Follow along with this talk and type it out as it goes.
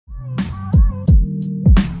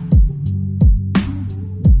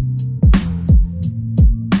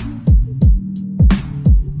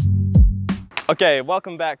Okay,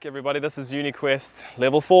 welcome back everybody. This is UNIQUEST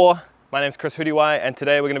level 4. My name is Huriwai and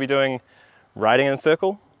today we're going to be doing riding in a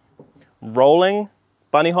circle, rolling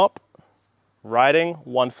bunny hop, riding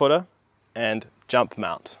one footer, and jump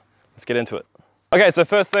mount. Let's get into it. Okay, so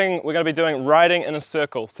first thing we're going to be doing riding in a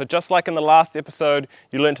circle. So just like in the last episode,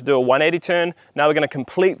 you learned to do a 180 turn. Now we're going to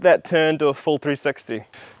complete that turn, do a full 360.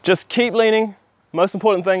 Just keep leaning. Most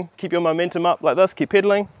important thing, keep your momentum up like this, keep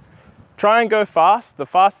pedaling. Try and go fast. The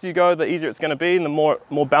faster you go, the easier it's going to be and the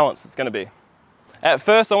more balanced it's going to be. At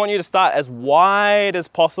first, I want you to start as wide as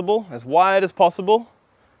possible,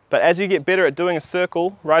 But as you get better at doing a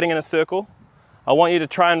circle, riding in a circle, I want you to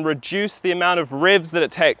try and reduce the amount of revs that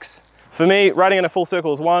it takes. For me, riding in a full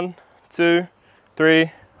circle is 1, 2,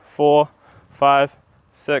 3, 4, 5,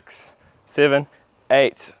 6, 7,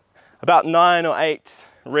 8. About 9 or 8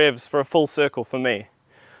 revs for a full circle for me.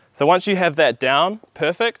 So once you have that down,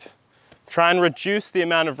 perfect. Try and reduce the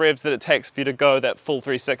amount of revs that it takes for you to go that full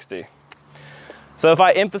 360. So if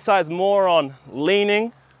I emphasize more on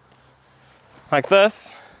leaning, like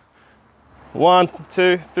this, 1,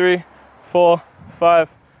 2, 3, 4,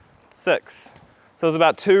 5, 6. So there's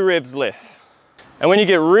about 2 revs left. And when you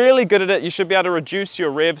get really good at it, you should be able to reduce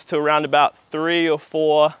your revs to around about 3 or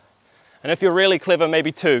 4. And if you're really clever,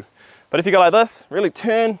 maybe 2. But if you go like this, really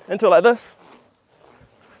turn into it like this,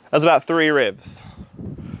 that's about 3 revs.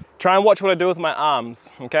 Try and watch what I do with my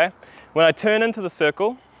arms, okay? When I turn into the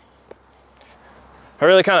circle, I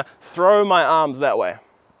really kind of throw my arms that way.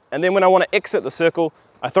 And then when I want to exit the circle,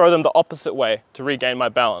 I throw them the opposite way to regain my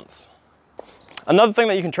balance. Another thing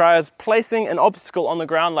that you can try is placing an obstacle on the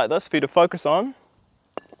ground like this for you to focus on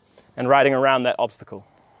and riding around that obstacle.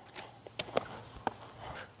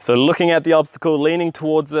 So looking at the obstacle, leaning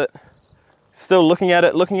towards it, still looking at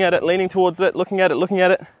it, leaning towards it, looking at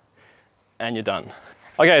it, and you're done.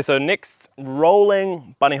 Okay, so next,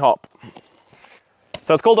 rolling bunny hop.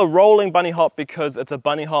 So it's called a rolling bunny hop because it's a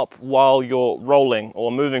bunny hop while you're rolling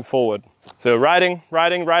or moving forward. So riding,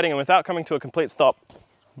 and without coming to a complete stop,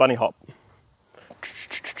 bunny hop.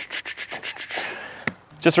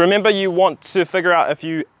 Just remember you want to figure out if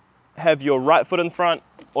you have your right foot in front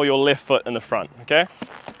or your left foot in the front, okay?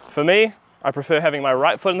 For me, I prefer having my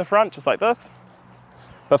right foot in the front, just like this.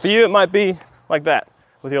 But for you, it might be like that,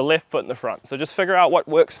 with your left foot in the front. So just figure out what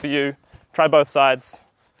works for you, try both sides,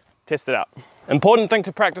 test it out. Important thing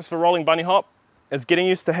to practice for rolling bunny hop is getting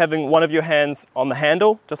used to having one of your hands on the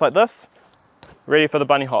handle, just like this, ready for the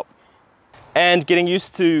bunny hop. And getting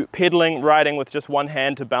used to pedaling, riding with just one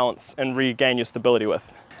hand to balance and regain your stability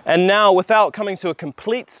with. And now, without coming to a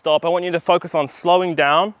complete stop, I want you to focus on slowing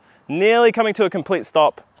down, nearly coming to a complete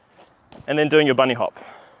stop, and then doing your bunny hop.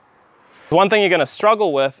 The one thing you're going to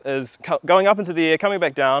struggle with is going up into the air, coming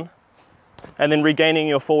back down, and then regaining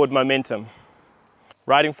your forward momentum.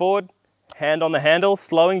 Riding forward, hand on the handle,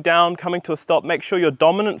 slowing down, coming to a stop. Make sure your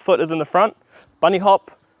dominant foot is in the front. Bunny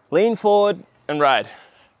hop, lean forward, and ride.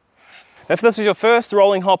 If this is your first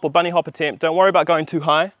rolling hop or bunny hop attempt, don't worry about going too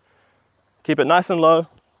high. Keep it nice and low,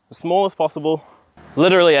 as small as possible.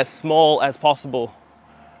 Literally as small as possible.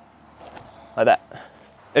 Like that.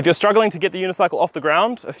 If you're struggling to get the unicycle off the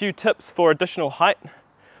ground, a few tips for additional height.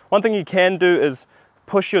 One thing you can do is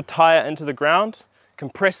push your tire into the ground,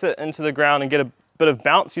 compress it into the ground and get a bit of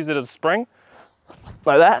bounce, use it as a spring,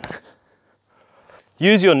 like that.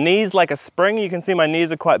 Use your knees like a spring. You can see my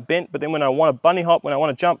knees are quite bent, but then when I want to bunny hop, when I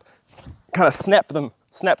want to jump, kind of snap them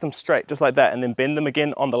straight, just like that, and then bend them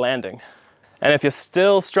again on the landing. And if you're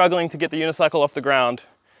still struggling to get the unicycle off the ground,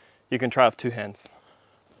 you can try with 2 hands.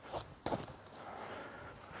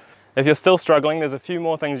 If you're still struggling, there's a few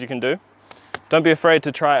more things you can do. Don't be afraid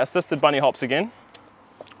to try assisted bunny hops again.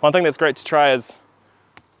 One thing that's great to try is,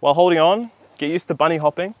 while holding on, get used to bunny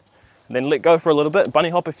hopping, and then let go for a little bit, bunny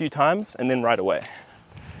hop a few times, and then ride away.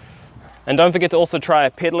 And don't forget to also try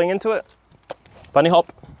pedaling into it, bunny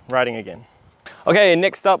hop, riding again. Okay,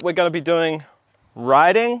 next up we're going to be doing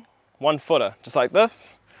riding one footer, just like this.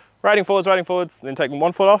 Riding forwards, then taking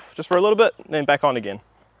one foot off just for a little bit, then back on again.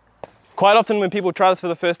 Quite often when people try this for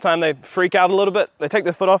the first time, they freak out a little bit. They take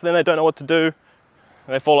their foot off, then they don't know what to do, and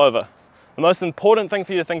they fall over. The most important thing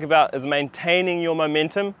for you to think about is maintaining your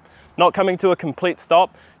momentum, not coming to a complete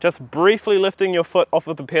stop, just briefly lifting your foot off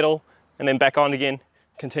of the pedal, and then back on again,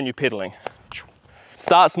 continue pedaling.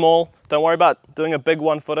 Start small, don't worry about doing a big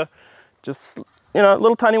one footer, just, you know, a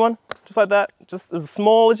little tiny one, just like that, just as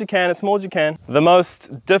small as you can, as small as you can. The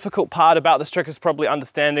most difficult part about this trick is probably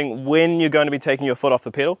understanding when you're going to be taking your foot off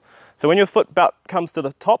the pedal. So when your foot about comes to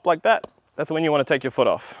the top like that, that's when you want to take your foot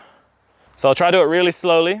off. So I'll try to do it really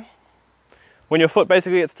slowly. When your foot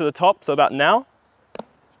basically gets to the top, so about now,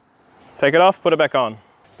 take it off, put it back on.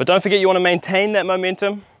 But don't forget, you want to maintain that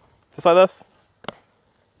momentum, just like this.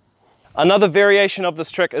 Another variation of this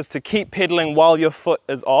trick is to keep pedaling while your foot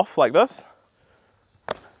is off, like this.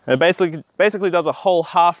 And it basically does a whole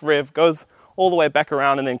half rev, goes all the way back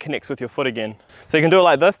around and then connects with your foot again. So you can do it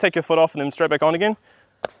like this, take your foot off and then straight back on again.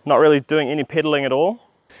 Not really doing any pedaling at all.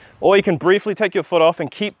 Or you can briefly take your foot off and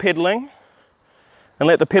keep pedaling and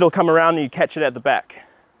let the pedal come around and you catch it at the back.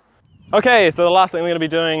 Okay, so the last thing we're going to be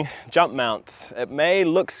doing, jump mount. It may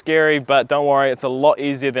look scary, but don't worry, it's a lot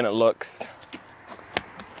easier than it looks.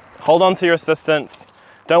 Hold on to your assistance.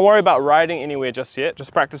 Don't worry about riding anywhere just yet.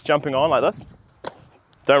 Just practice jumping on like this.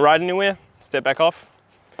 Don't ride anywhere, step back off,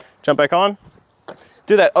 jump back on.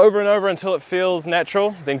 Do that over and over until it feels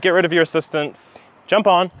natural, then get rid of your assistance, jump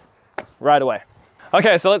on, ride away.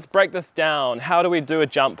 Okay, so let's break this down. How do we do a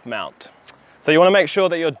jump mount? So you want to make sure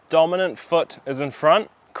that your dominant foot is in front,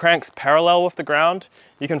 cranks parallel with the ground.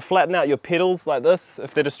 You can flatten out your pedals like this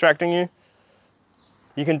if they're distracting you.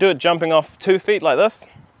 You can do it jumping off 2 feet like this.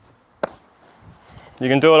 You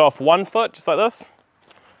can do it off 1 foot, just like this.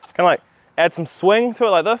 Kind of like add some swing to it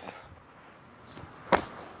like this.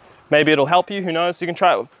 Maybe it'll help you, who knows? You can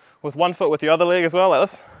try it with 1 foot with the other leg as well, like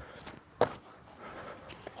this.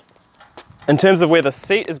 In terms of where the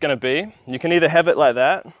seat is going to be, you can either have it like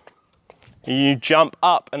that, you jump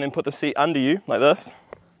up and then put the seat under you, like this.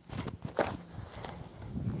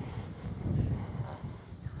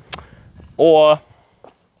 Or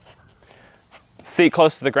seat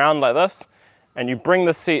close to the ground like this, and you bring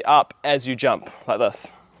the seat up as you jump, like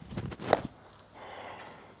this.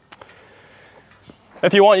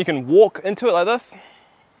 If you want, you can walk into it like this,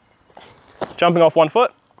 jumping off 1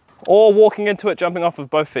 foot, or walking into it, jumping off of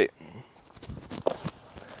both feet.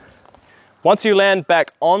 Once you land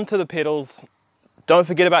back onto the pedals, don't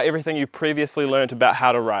forget about everything you previously learned about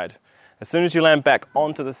how to ride. As soon as you land back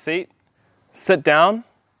onto the seat, sit down,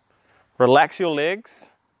 relax your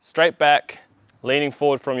legs, straight back, leaning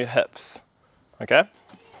forward from your hips. Okay?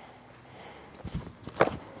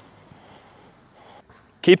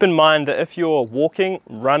 Keep in mind that if you're walking,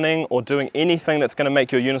 running, or doing anything that's going to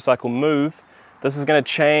make your unicycle move, this is going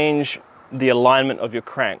to change the alignment of your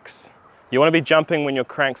cranks. You want to be jumping when your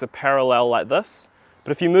cranks are parallel like this,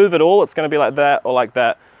 but if you move at all, it's going to be like that or like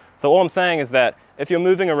that. So all I'm saying is that if you're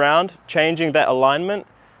moving around, changing that alignment,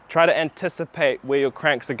 try to anticipate where your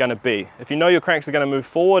cranks are going to be. If you know your cranks are going to move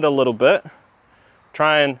forward a little bit,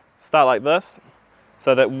 try and start like this,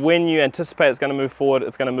 so that when you anticipate it's going to move forward,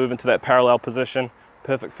 it's going to move into that parallel position,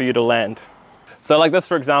 perfect for you to land. So like this,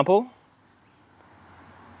 for example,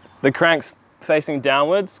 the cranks facing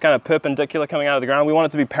downwards, kind of perpendicular coming out of the ground. We want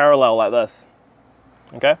it to be parallel like this.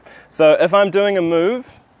 Okay? So if I'm doing a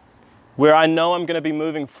move where I know I'm going to be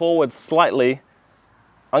moving forward slightly,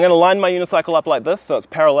 I'm going to line my unicycle up like this so it's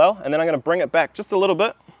parallel, and then I'm going to bring it back just a little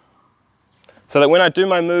bit so that when I do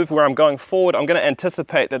my move where I'm going forward, I'm going to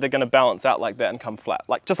anticipate that they're going to balance out like that and come flat,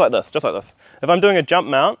 like just like this, just like this. If I'm doing a jump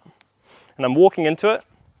mount and I'm walking into it,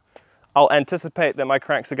 I'll anticipate that my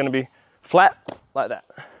cranks are going to be flat like that.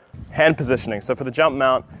 Hand positioning. So for the jump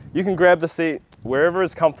mount, you can grab the seat wherever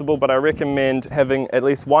is comfortable, but I recommend having at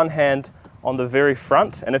least one hand on the very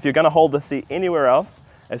front. And if you're going to hold the seat anywhere else,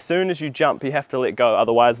 as soon as you jump, you have to let go.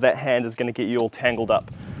 Otherwise, that hand is going to get you all tangled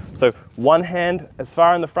up. So one hand as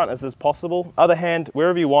far in the front as is possible, other hand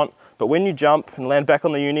wherever you want. But when you jump and land back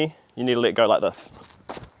on the uni, you need to let go like this.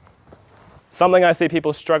 Something I see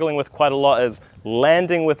people struggling with quite a lot is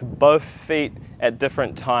landing with both feet at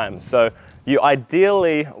different times. So you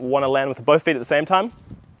ideally want to land with both feet at the same time,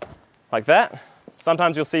 like that.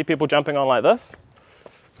 Sometimes you'll see people jumping on like this,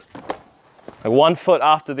 like 1 foot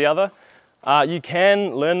after the other. You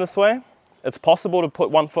can learn this way. It's possible to put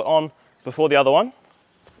 1 foot on before the other one,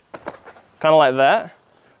 kind of like that.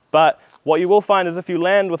 But what you will find is if you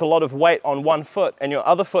land with a lot of weight on 1 foot and your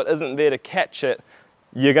other foot isn't there to catch it,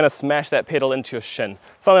 you're going to smash that pedal into your shin.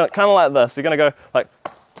 Something kind of like this. You're going to go like,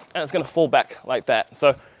 and it's going to fall back like that.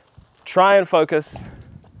 So try and focus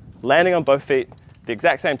landing on both feet at the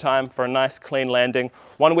exact same time for a nice clean landing.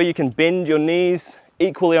 One where you can bend your knees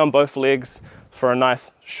equally on both legs for a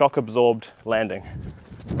nice shock absorbed landing.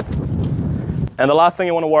 And the last thing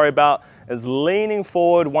you want to worry about is leaning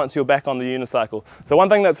forward once you're back on the unicycle. So one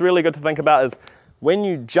thing that's really good to think about is when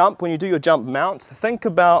you jump, when you do your jump mount, think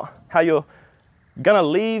about how you're gonna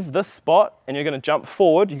leave this spot and you're gonna jump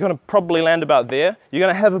forward. You're gonna probably land about there. You're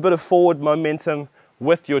gonna have a bit of forward momentum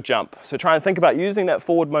with your jump. So try and think about using that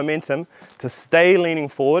forward momentum to stay leaning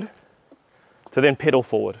forward to then pedal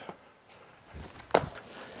forward.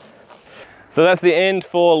 So that's the end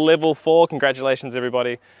for level 4. Congratulations,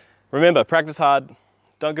 everybody. Remember, practice hard,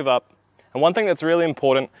 don't give up. And one thing that's really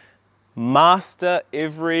important Master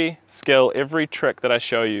every skill, every trick that I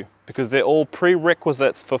show you, because they're all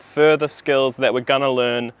prerequisites for further skills that we're gonna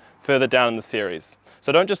learn further down in the series.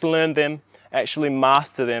 So don't just learn them, actually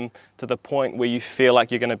master them to the point where you feel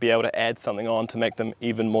like you're gonna be able to add something on to make them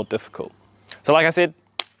even more difficult. So like I said,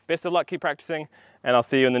 best of luck, keep practicing, and I'll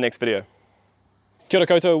see you in the next video. Kia ora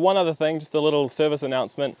koutou, one other thing, just a little service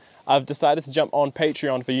announcement. I've decided to jump on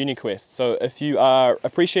Patreon for UNIQUEST. So if you are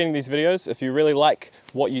appreciating these videos, if you really like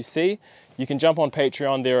what you see, you can jump on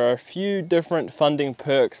Patreon. There are a few different funding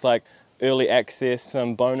perks like early access,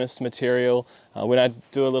 some bonus material. When I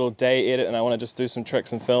do a little day edit and I want to just do some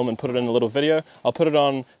tricks and film and put it in a little video, I'll put it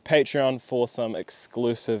on Patreon for some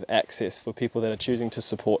exclusive access for people that are choosing to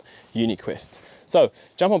support UNIQUEST. So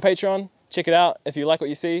jump on Patreon, check it out. If you like what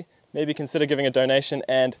you see, maybe consider giving a donation,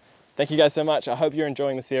 and thank you guys so much. I hope you're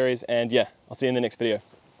enjoying the series, and yeah, I'll see you in the next video.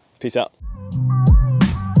 Peace out.